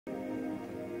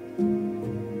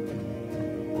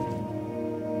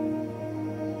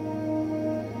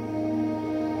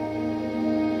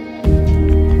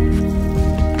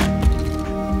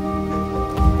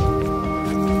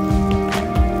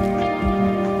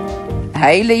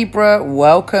Hey Libra,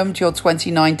 welcome to your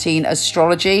 2019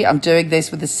 astrology. I'm doing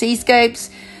this with the seascapes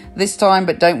this time,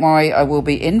 but don't worry, I will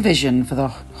be in vision for the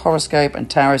horoscope and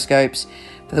taroscopes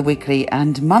for the weekly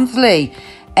and monthly.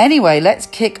 Anyway, let's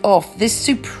kick off this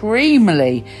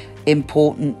supremely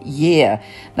important year.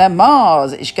 Now,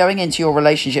 Mars is going into your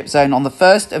relationship zone on the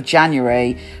 1st of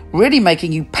January, really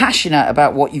making you passionate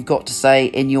about what you've got to say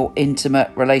in your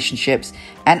intimate relationships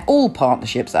and all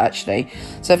partnerships, actually.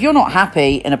 So if you're not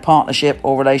happy in a partnership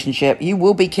or relationship, you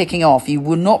will be kicking off. You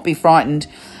will not be frightened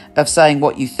of saying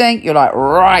what you think. You're like,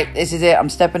 right, this is it. I'm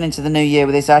stepping into the new year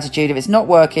with this attitude. If it's not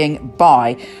working,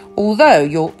 bye. Although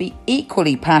you'll be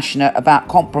equally passionate about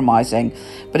compromising.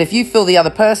 But if you feel the other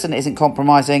person isn't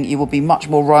compromising, you will be much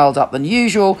more riled up than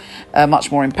usual, much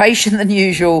more impatient than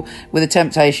usual, with a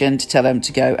temptation to tell them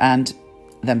to go and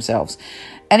themselves.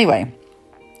 Anyway,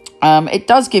 it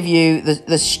does give you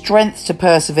the strength to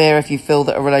persevere if you feel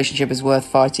that a relationship is worth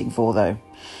fighting for, though.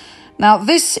 Now,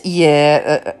 this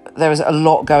year, there is a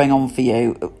lot going on for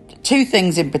you. Two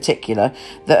things in particular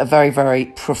that are very, very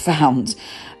profound.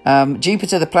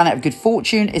 Jupiter, the planet of good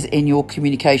fortune, is in your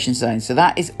communication zone. So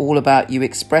that is all about you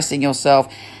expressing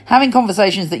yourself, having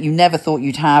conversations that you never thought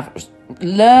you'd have,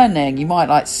 learning. You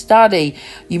might study.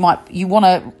 You want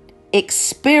to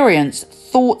experience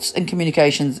thoughts and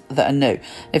communications that are new.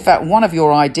 In fact, one of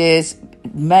your ideas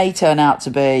may turn out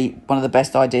to be one of the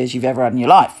best ideas you've ever had in your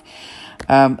life.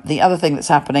 The other thing that's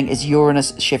happening is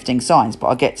Uranus shifting signs, but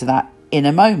I'll get to that in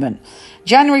a moment.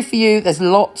 January for you, there's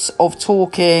lots of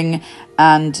talking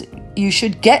and you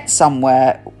should get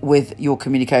somewhere with your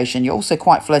communication. You're also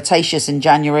quite flirtatious in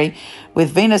January,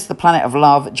 with Venus, the planet of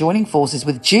love, joining forces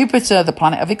with Jupiter, the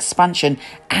planet of expansion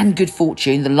and good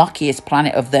fortune, the luckiest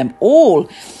planet of them all,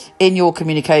 in your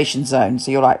communication zone.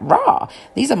 So you're like, rah,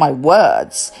 these are my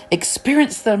words.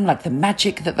 Experience them like the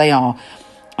magic that they are.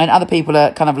 And other people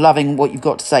are kind of loving what you've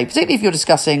got to say, particularly if you're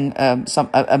discussing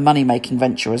a money-making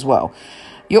venture as well.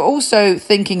 You're also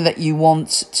thinking that you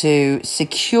want to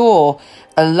secure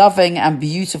a loving and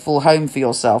beautiful home for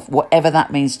yourself, whatever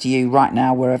that means to you right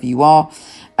now, wherever you are.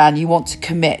 And you want to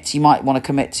commit. You might want to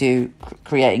commit to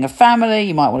creating a family.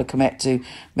 You might want to commit to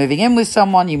moving in with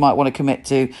someone. You might want to commit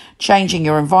to changing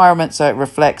your environment so it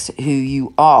reflects who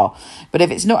you are. But if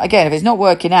it's not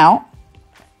working out,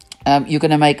 you're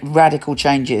going to make radical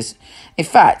changes. In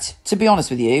fact, to be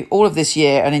honest with you, all of this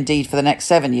year and indeed for the next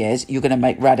 7 years, you're going to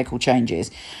make radical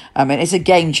changes. I mean, it's a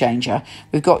game changer.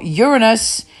 We've got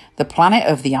Uranus, the planet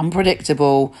of the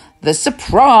unpredictable, the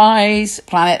surprise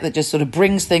planet that just sort of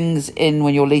brings things in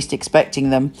when you're least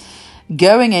expecting them,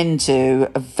 going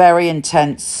into a very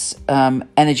intense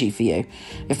energy for you.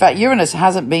 In fact, Uranus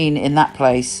hasn't been in that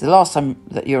place. The last time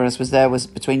that Uranus was there was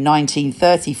between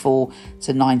 1934 to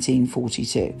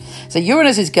 1942. So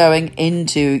Uranus is going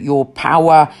into your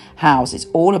power house. It's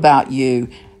all about you.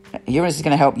 Uranus is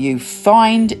going to help you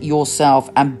find yourself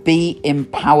and be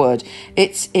empowered.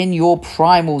 It's in your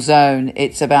primal zone.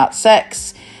 It's about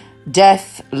sex,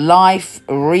 death, life,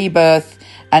 rebirth,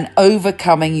 and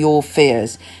overcoming your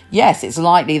fears. Yes, it's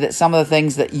likely that some of the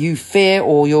things that you fear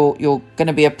or you're going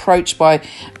to be approached by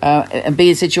and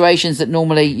be in situations that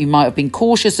normally you might have been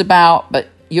cautious about, but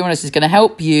Uranus is going to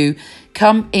help you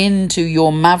come into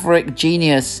your maverick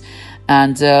genius.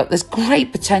 And there's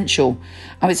great potential.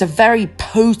 I mean, it's a very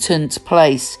potent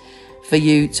place for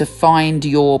you to find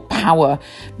your power.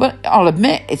 But I'll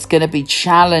admit, it's going to be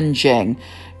challenging.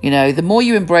 You know, the more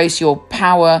you embrace your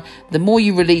power, the more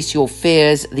you release your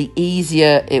fears, the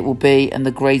easier it will be and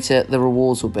the greater the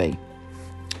rewards will be.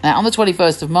 Now, on the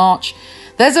 21st of March,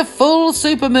 there's a full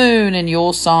supermoon in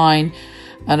your sign.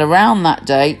 And around that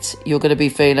date, you're going to be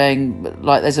feeling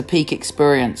like there's a peak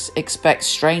experience. Expect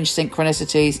strange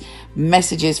synchronicities,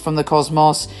 messages from the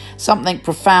cosmos. Something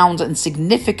profound and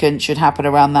significant should happen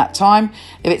around that time.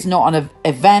 If it's not an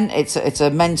event, it's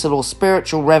a mental or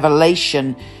spiritual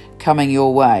revelation coming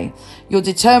your way. You're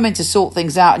determined to sort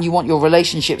things out and you want your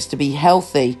relationships to be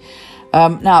healthy.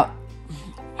 Now,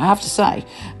 I have to say,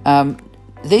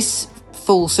 this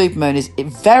full supermoon is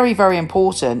very, very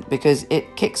important because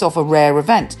it kicks off a rare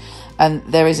event. And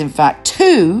there is, in fact,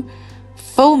 2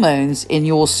 full moons in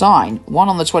your sign, one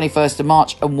on the 21st of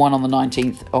March and one on the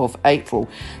 19th of April.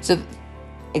 So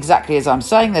exactly as I'm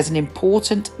saying, there's an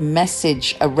important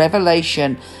message, a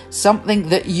revelation, something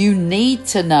that you need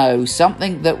to know,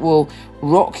 something that will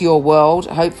rock your world,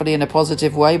 hopefully in a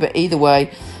positive way. But either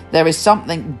way, there is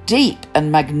something deep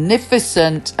and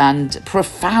magnificent and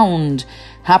profound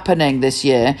happening this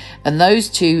year. And those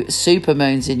two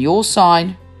supermoons in your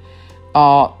sign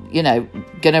are,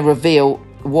 going to reveal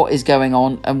what is going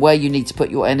on and where you need to put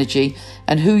your energy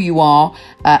and who you are.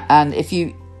 And if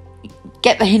you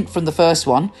get the hint from the first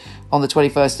one on the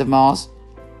 21st of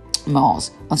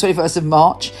on 21st of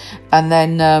March, and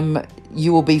then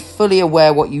you will be fully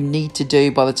aware what you need to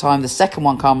do by the time the second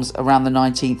one comes around the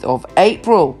 19th of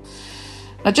April.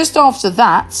 Now, just after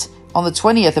that, on the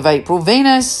 20th of April,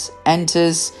 Venus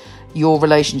enters your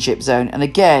relationship zone. And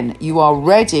again, you are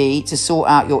ready to sort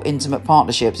out your intimate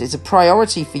partnerships. It's a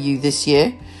priority for you this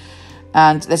year.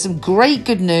 And there's some great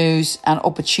good news and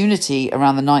opportunity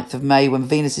around the 9th of May when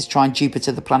Venus is trine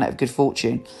Jupiter, the planet of good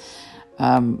fortune.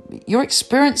 You're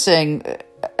experiencing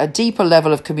a deeper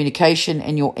level of communication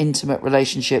in your intimate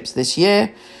relationships this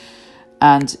year.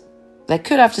 And they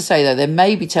could have to say, though, there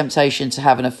may be temptation to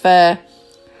have an affair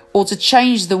or to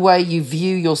change the way you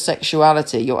view your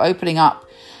sexuality. You're opening up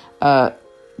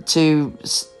to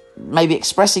maybe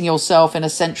expressing yourself in a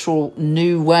sensual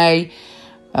new way.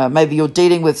 Maybe you're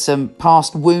dealing with some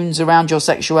past wounds around your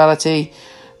sexuality.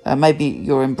 Maybe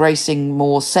you're embracing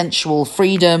more sensual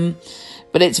freedom.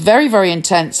 But it's very, very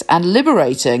intense and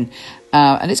liberating.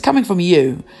 And it's coming from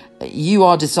you. You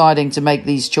are deciding to make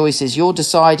these choices. You're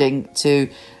deciding to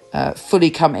fully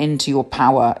come into your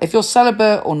power. If you're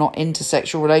celibate or not into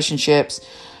sexual relationships,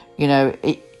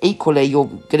 equally, you're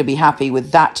going to be happy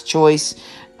with that choice,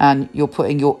 and you're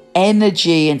putting your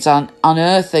energy into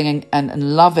unearthing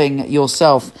and loving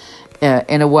yourself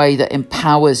in a way that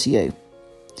empowers you.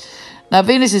 Now,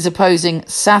 Venus is opposing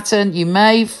Saturn. You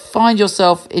may find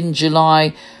yourself in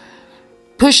July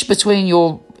pushed between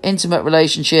your intimate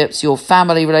relationships, your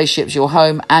family relationships, your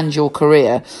home and your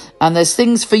career. And there's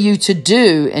things for you to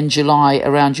do in July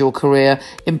around your career,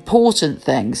 important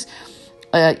things.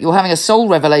 You're having a soul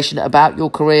revelation about your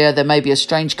career. There may be a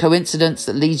strange coincidence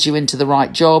that leads you into the right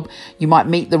job. You might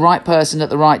meet the right person at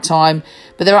the right time.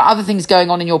 But there are other things going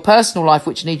on in your personal life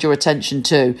which need your attention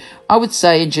too. I would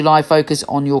say in July, focus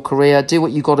on your career. Do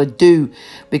what you got to do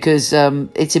because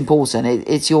it's important.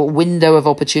 It's your window of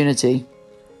opportunity.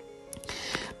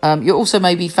 You're also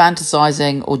maybe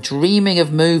fantasizing or dreaming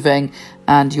of moving,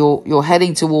 and you're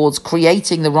heading towards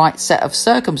creating the right set of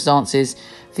circumstances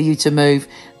for you to move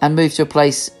to a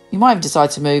place. You might have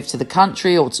decided to move to the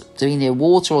country or to be near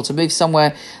water or to move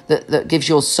somewhere that gives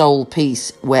your soul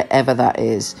peace, wherever that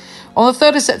is. On the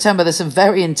 3rd of September, there's some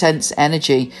very intense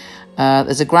energy.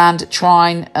 There's a grand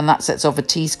trine, and that sets off a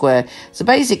T-square. So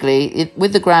basically,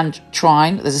 with the grand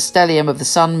trine, there's a stellium of the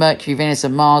Sun, Mercury, Venus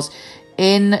and Mars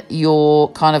in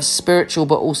your kind of spiritual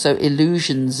but also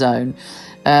illusion zone.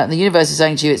 The universe is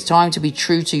saying to you, it's time to be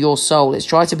true to your soul. It's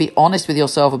try to be honest with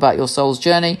yourself about your soul's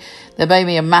journey. There may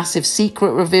be a massive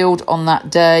secret revealed on that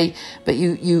day, but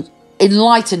you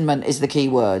enlightenment is the key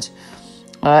word.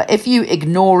 If you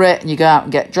ignore it and you go out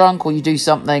and get drunk or you do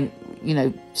something,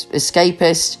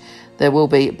 escapist, there will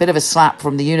be a bit of a slap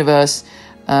from the universe,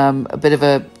 a bit of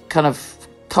a kind of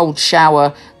cold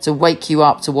shower to wake you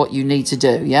up to what you need to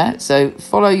do. Yeah. So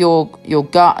follow your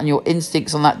gut and your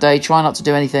instincts on that day. Try not to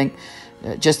do anything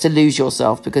just to lose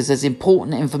yourself, because there's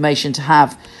important information to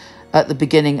have at the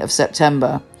beginning of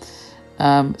September.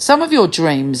 Some of your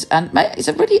dreams, and it's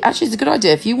a good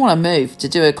idea if you want to move to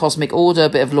do a cosmic order, a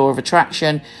bit of law of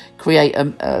attraction, create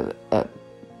a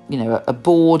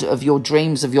board of your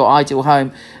dreams of your ideal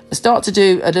home. Start to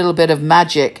do a little bit of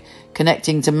magic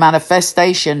connecting to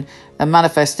manifestation and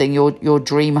manifesting your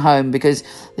dream home, because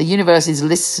the universe is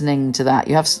listening to that.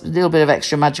 You have a little bit of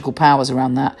extra magical powers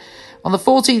around that. On the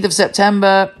 14th of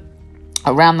September,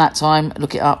 around that time,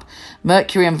 look it up,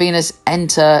 Mercury and Venus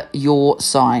enter your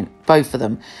sign, both of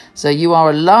them. So you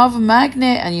are a love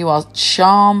magnet and you are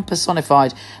charm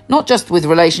personified, not just with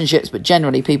relationships, but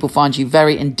generally people find you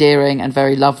very endearing and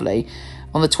very lovely.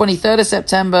 On the 23rd of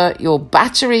September, your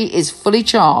battery is fully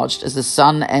charged as the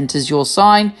sun enters your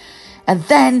sign. And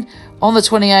then on the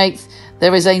 28th,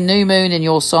 there is a new moon in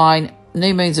your sign.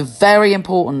 New moons are very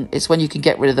important. It's when you can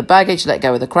get rid of the baggage, let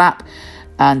go of the crap,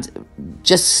 and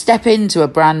just step into a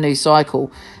brand new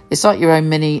cycle. It's like your own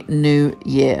mini new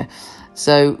year.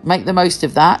 So make the most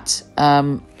of that.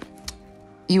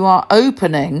 You are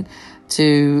opening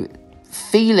to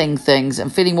feeling things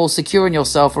and feeling more secure in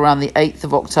yourself around the 8th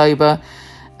of October.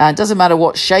 And it doesn't matter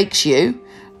what shakes you,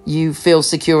 you feel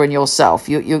secure in yourself.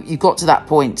 You got to that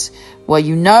point where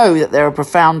you know that there are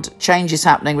profound changes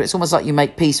happening, but it's almost like you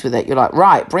make peace with it. You're like,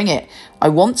 right, bring it. I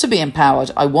want to be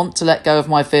empowered. I want to let go of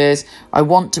my fears. I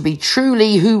want to be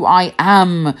truly who I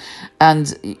am.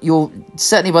 And you're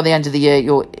certainly by the end of the year,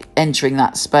 you're entering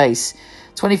that space.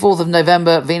 24th of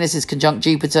November, Venus is conjunct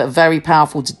Jupiter, a very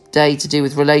powerful day to do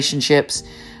with relationships.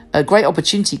 A great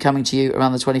opportunity coming to you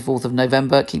around the 24th of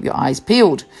November. Keep your eyes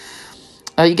peeled.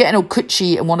 You're getting all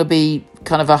cutchy and want to be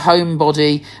kind of a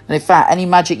homebody. And in fact, any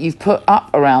magic you've put up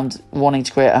around wanting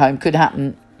to create a home could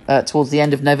happen towards the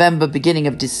end of November, beginning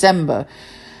of December.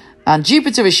 And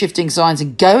Jupiter is shifting signs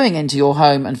and going into your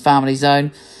home and family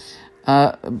zone,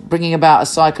 bringing about a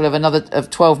cycle of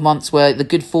 12 months where the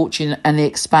good fortune and the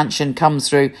expansion comes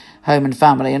through home and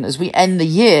family. And as we end the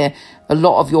year, a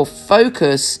lot of your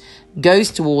focus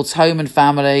goes towards home and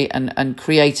family and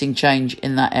creating change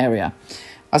in that area.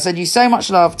 I send you so much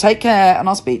love. Take care, and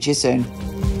I'll speak to you soon.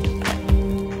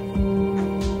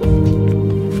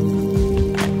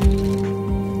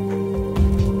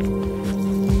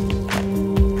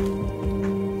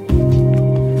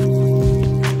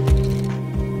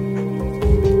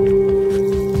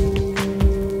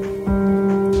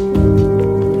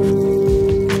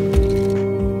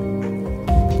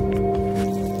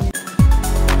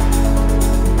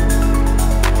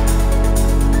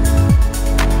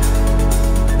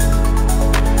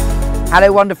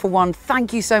 Hello, wonderful one.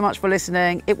 Thank you so much for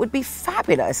listening. It would be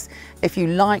fabulous if you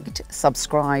liked,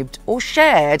 subscribed, or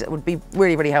shared. It would be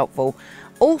really, really helpful.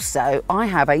 Also, I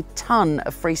have a ton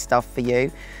of free stuff for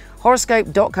you.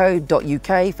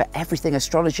 Horoscope.co.uk for everything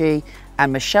astrology,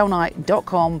 and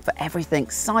michelleknight.com for everything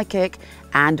psychic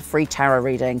and free tarot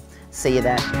reading. See you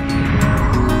there.